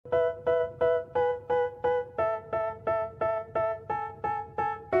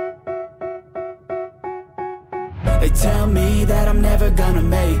They tell me that I'm never gonna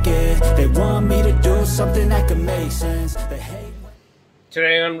make it. They want me to do something that could make sense. They hate.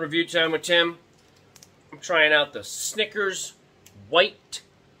 Today on Review Time with Tim, I'm trying out the Snickers White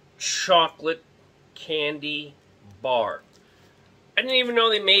Chocolate Candy Bar. I didn't even know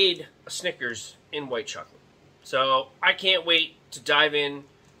they made a Snickers in white chocolate. So I can't wait to dive in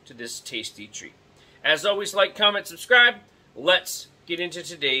to this tasty treat. As always, like, comment, subscribe. Let's get into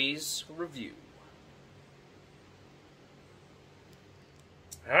today's review.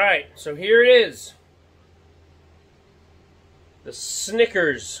 Alright, so here it is. The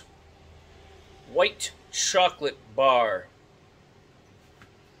Snickers White Chocolate Bar.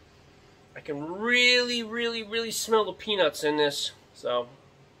 I can really smell the peanuts in this. So,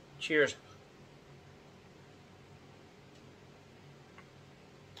 cheers.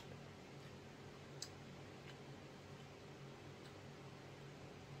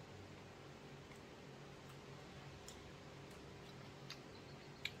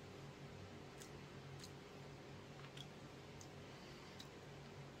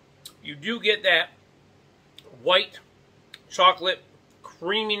 You do get that white chocolate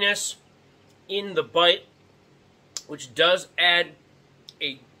creaminess in the bite, which does add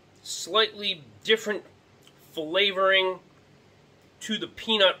a slightly different flavoring to the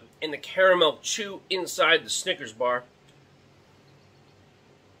peanut and the caramel chew inside the Snickers bar.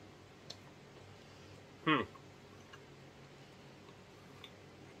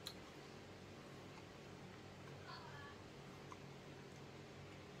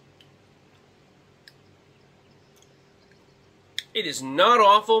 It is not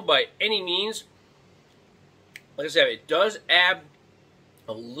awful by any means. Like I said, it does add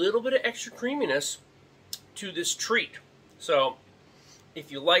a little bit of extra creaminess to this treat. So,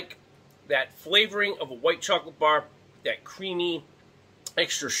 if you like that flavoring of a white chocolate bar, that creamy,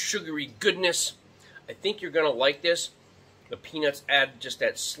 extra sugary goodness, I think you're going to like this. The peanuts add just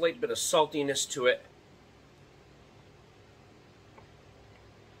that slight bit of saltiness to it,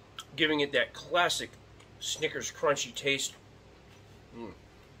 giving it that classic Snickers crunchy taste.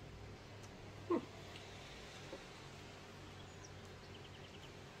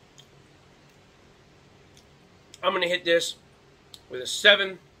 I'm going to hit this with a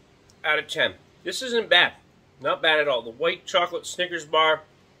 7 out of 10. This isn't bad. Not bad at all. The white chocolate Snickers bar,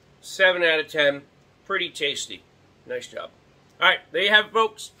 7 out of 10. Pretty tasty. Nice job. Alright, there you have it,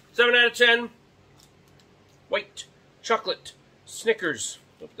 folks. 7 out of 10. White chocolate Snickers.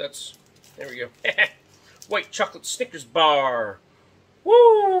 Oh, there we go. White chocolate Snickers bar.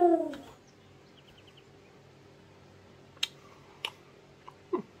 Woo!